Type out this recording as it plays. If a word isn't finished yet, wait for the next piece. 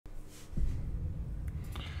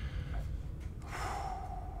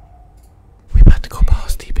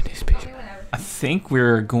think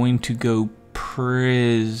we're going to go prisoner.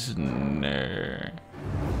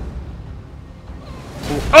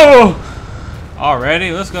 Oh!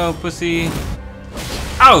 Already? Let's go, pussy.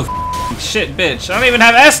 Oh, shit, bitch. I don't even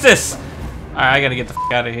have Estus! Alright, I gotta get the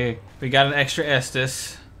f out of here. We got an extra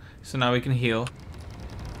Estus, so now we can heal.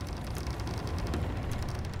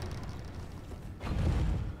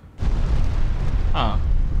 Oh,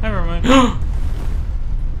 never mind.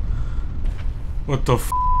 What the f?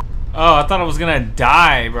 Oh, I thought I was gonna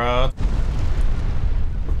die, bro.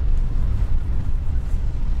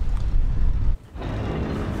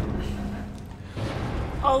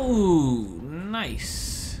 Oh,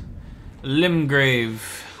 nice. Limgrave.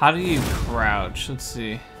 How do you crouch? Let's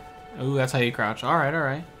see. Oh, that's how you crouch. Alright,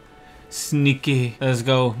 alright. Sneaky. Let's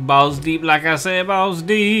go. Balls deep, like I said, balls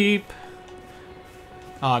deep.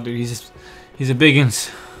 Oh, dude, he's a biggins.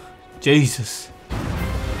 Jesus.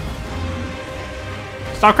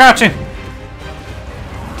 Stop crouching.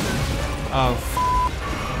 Oh,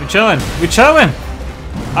 we chilling. We chilling.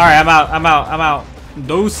 Alright, I'm out. I'm out. I'm out.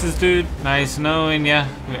 Doses, dude. Nice knowing ya.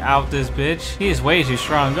 We out this bitch. He is way too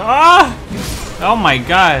strong. Ah! Oh my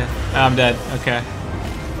god. I'm dead. Okay.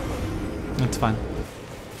 That's fine.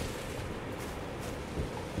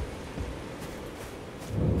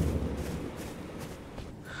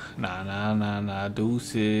 Nah.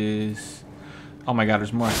 Deuces. Oh my god,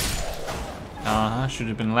 there's more. Uh-huh. Should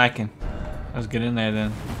have been lacking. Let's get in there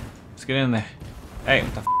then. Let's get in there. Hey,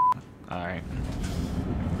 what the f? Alright.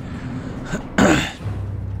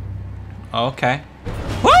 Okay.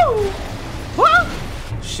 Woo! Woo!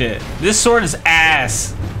 Shit. This sword is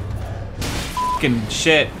ass. Fucking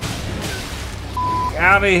shit.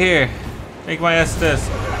 Out of here. Make my ass this.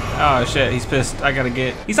 Oh shit, he's pissed. I gotta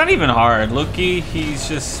get. He's not even hard. Look-y, he's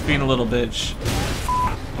just being a little bitch.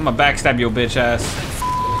 I'm gonna backstab your bitch ass.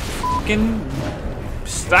 Fucking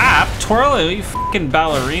stop twirling, you fucking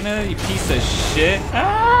ballerina, you piece of shit.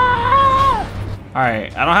 Ah!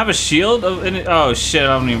 Alright, I don't have a shield of any. Oh shit, I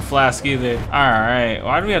don't even flask either. Alright,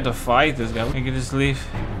 why do we have to fight this guy? We can just leave.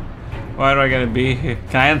 Why do I gotta be here?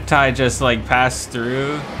 Can I anti just like pass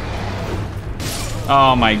through?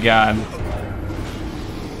 Oh my god.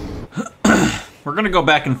 We're gonna go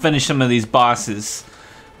back and finish some of these bosses.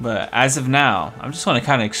 But as of now, I'm just gonna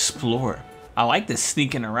kind of explore. I like this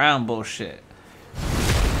sneaking around bullshit.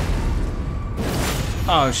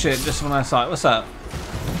 Oh shit, just when I saw it. What's up?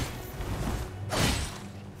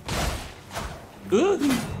 Ooh,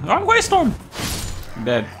 wrong way, Storm. You're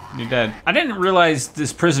dead. You're dead. I didn't realize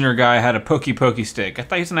this prisoner guy had a pokey stick. I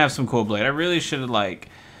thought he was gonna have some cool blade. I really should have like.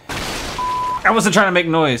 I wasn't trying to make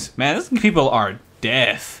noise. Man, these people are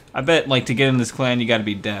deaf. I bet like to get in this clan you gotta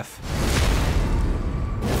be deaf.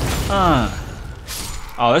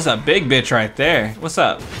 Oh, there's a big bitch right there. What's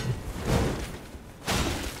up?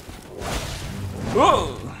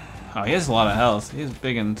 Whoa! Oh, he has a lot of health. He's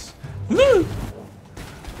big and. Woo!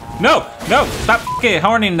 No! Stop fucking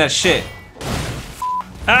horning that shit.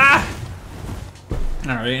 Ah!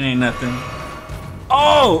 Alright, it ain't nothing.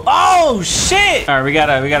 Oh shit! Alright, we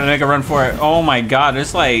gotta make a run for it. Oh my god,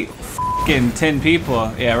 there's like fucking 10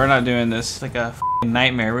 people. Yeah, we're not doing this. It's like a fucking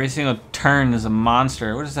nightmare. Every single turn is a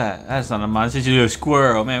monster. What is that? That's not a monster, it's just a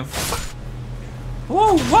squirrel, man.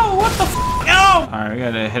 Whoa, what the f? Oh! Alright, we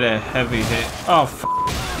gotta hit a heavy hit. Oh, f.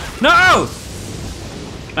 No!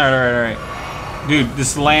 Alright. Dude,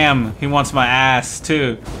 this lamb, he wants my ass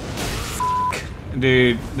too.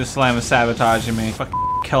 Dude, this lamb is sabotaging me. Fuck,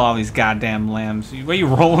 kill all these goddamn lambs. Why are you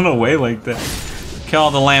rolling away like that? Kill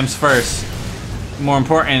all the lambs first. More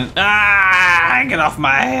important. Ah! Get off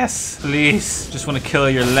my ass, please. Just want to kill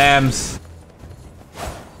your lambs.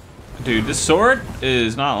 Dude, this sword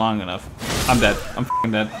is not long enough. I'm dead. I'm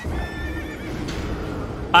f***ing dead.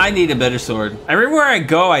 I need a better sword. Everywhere I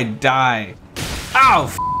go, I die. Ow!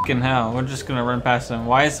 F***ing hell. We're just gonna run past him.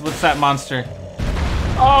 What's that monster?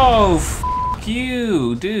 Oh, f***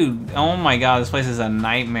 you, dude. Oh my god, this place is a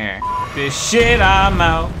nightmare. This shit, I'm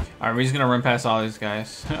out. Alright, we're just gonna run past all these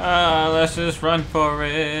guys. Let's just run for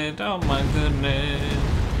it. Oh my goodness.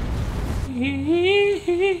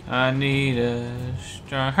 I need a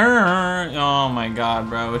strong. Oh my god,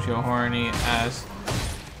 bro, with your horny ass.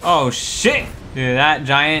 Oh shit! Dude, that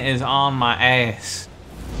giant is on my ass.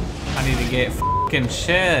 I need to get fucking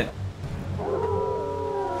shit.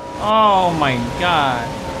 Oh my god.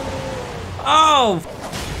 Oh!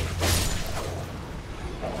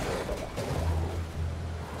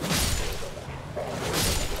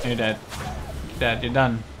 You're dead. You're dead, you're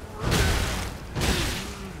done.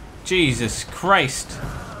 Jesus Christ.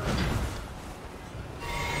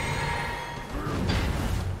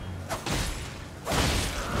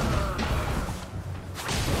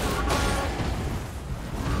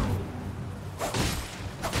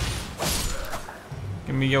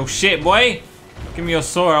 me your shit, boy. Give me your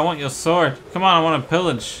sword. I want your sword. Come on, I want to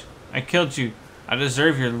pillage. I killed you. I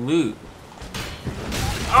deserve your loot.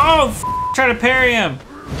 Oh, try to parry him.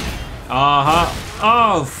 Oh,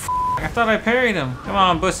 I thought I parried him. Come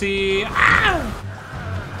on, bussy. Ah!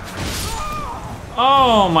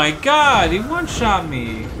 Oh my god, he one-shot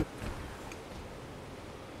me.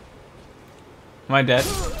 Am I dead?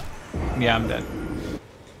 Yeah, I'm dead.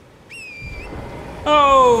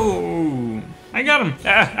 Oh, I got him.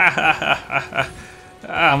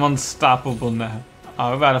 I'm unstoppable now. Oh,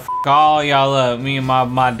 we're about to f all y'all up, me and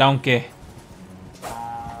my donkey.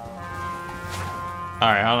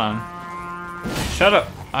 Alright, hold on. Shut up.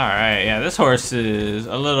 Alright, yeah, this horse is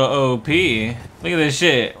a little OP. Look at this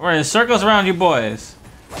shit. We're in circles around you boys.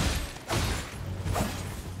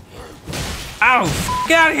 Ow!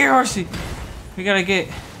 Get out of here, horsey! We gotta get...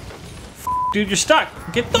 Dude, you're stuck!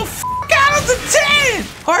 Get the f out of the tent!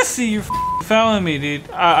 Horsey, you're fouling me, dude.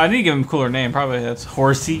 I need to give him a cooler name. Probably that's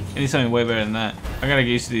Horsey. I need something way better than that. I gotta get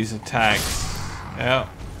used to these attacks. Yep.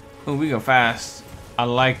 Ooh, we go fast. I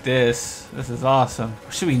like this. This is awesome.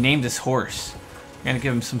 What should we name this horse? I gotta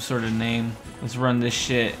give him some sort of name. Let's run this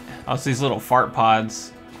shit. Oh, it's these little fart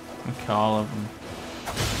pods. I'll kill all of them.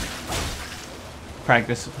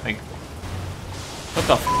 Practice, like... What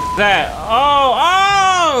the f is that?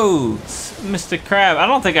 Oh! It's Mr. Crab. I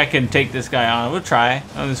don't think I can take this guy on. We'll try.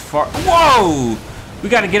 Oh, this fart... Whoa! We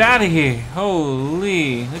gotta get out of here.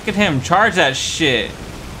 Holy. Look at him. Charge that shit.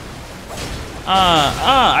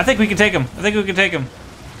 I think we can take him. I think we can take him.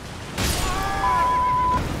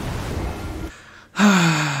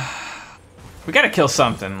 We gotta kill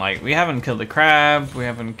something. Like, we haven't killed the crab. We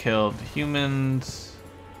haven't killed humans.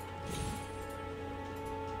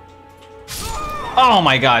 Oh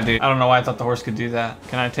my god, dude. I don't know why I thought the horse could do that.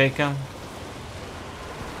 Can I take him?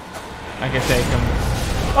 I can take him.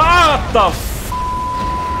 What the f?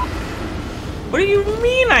 What do you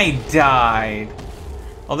mean I died?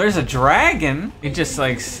 Oh, there's a dragon. He just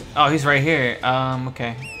like, oh, he's right here.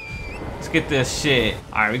 Okay. Let's get this shit.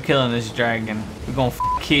 All right, we killing this dragon. We're gonna f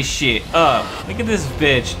his shit up. Look at this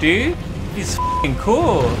bitch, dude. He's f***ing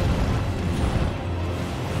cool.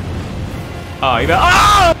 Oh, you better,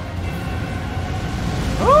 oh!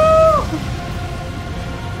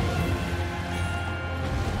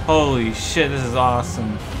 Holy shit, this is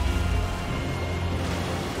awesome.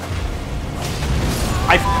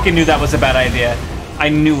 I fucking knew that was a bad idea. I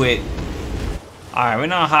knew it. Alright, we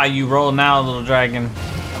know how you roll now, little dragon.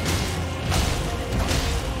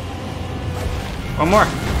 One more.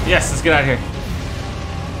 Yes, let's get out of here.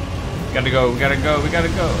 We gotta go, we gotta go, we gotta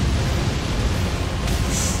go.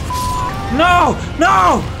 No!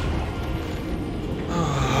 No!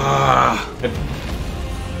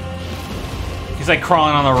 He's like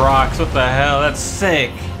crawling on the rocks. What the hell? That's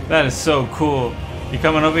sick. That is so cool. You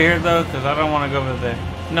coming over here though? Because I don't want to go over there.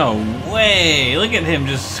 No way. Look at him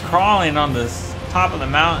just crawling on the top of the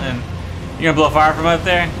mountain. You gonna blow fire from up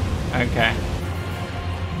there? Okay.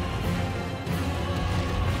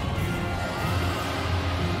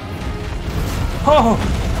 Oh!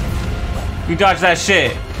 We dodged that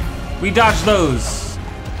shit. We dodged those.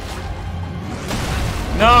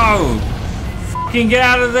 No! Fucking get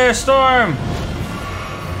out of there, Storm!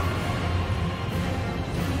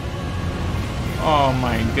 Oh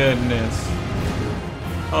my goodness.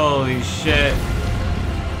 Holy shit.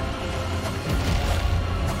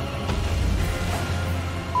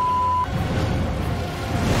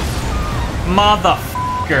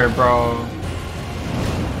 Motherfucker, bro.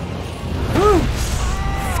 Woo.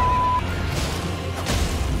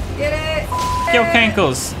 Get it! Kill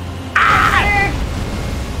Cankles. Ah!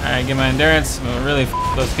 Alright, get my endurance. I'm gonna really f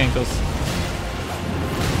those Cankles.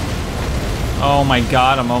 Oh my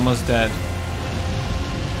god, I'm almost dead.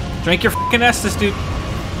 Drink your fucking Estus, dude.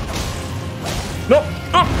 Nope.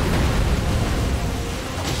 Oh.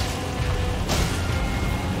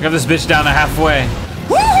 Got this bitch down to halfway.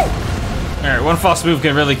 Woo! Alright, one false move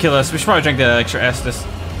can really kill us. We should probably drink that extra Estus.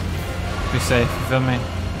 Be safe, you feel me?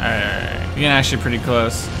 Alright, alright. You're getting actually pretty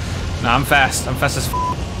close. No, I'm fast. I'm fast as f.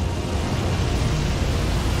 Go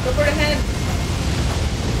for the head.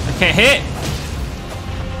 I can't hit.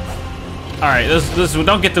 Alright, those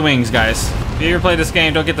don't get the wings, guys. If you ever play this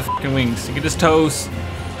game, don't get the fucking wings. You get his toes.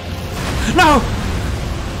 No!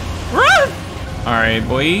 Run! Alright,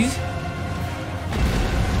 boys.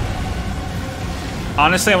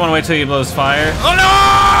 Honestly, I want to wait till he blows fire. Oh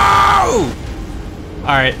no!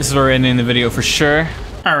 Alright, this is where we're ending the video for sure.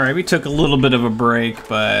 Alright, we took a little bit of a break,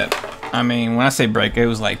 but I mean, when I say break, it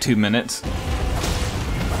was like 2 minutes.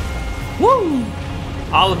 Woo!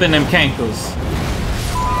 All up in them cankles.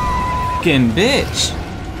 Fucking bitch.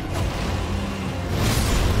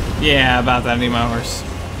 Yeah, about that. I need my horse.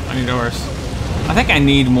 I need a horse. I think I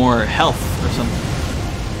need more health or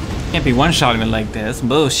something. Can't be one-shotting me like that. That's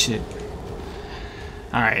bullshit.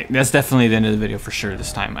 Alright, that's definitely the end of the video for sure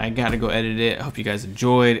this time. I gotta go edit it. I hope you guys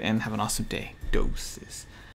enjoyed and have an awesome day. Doses.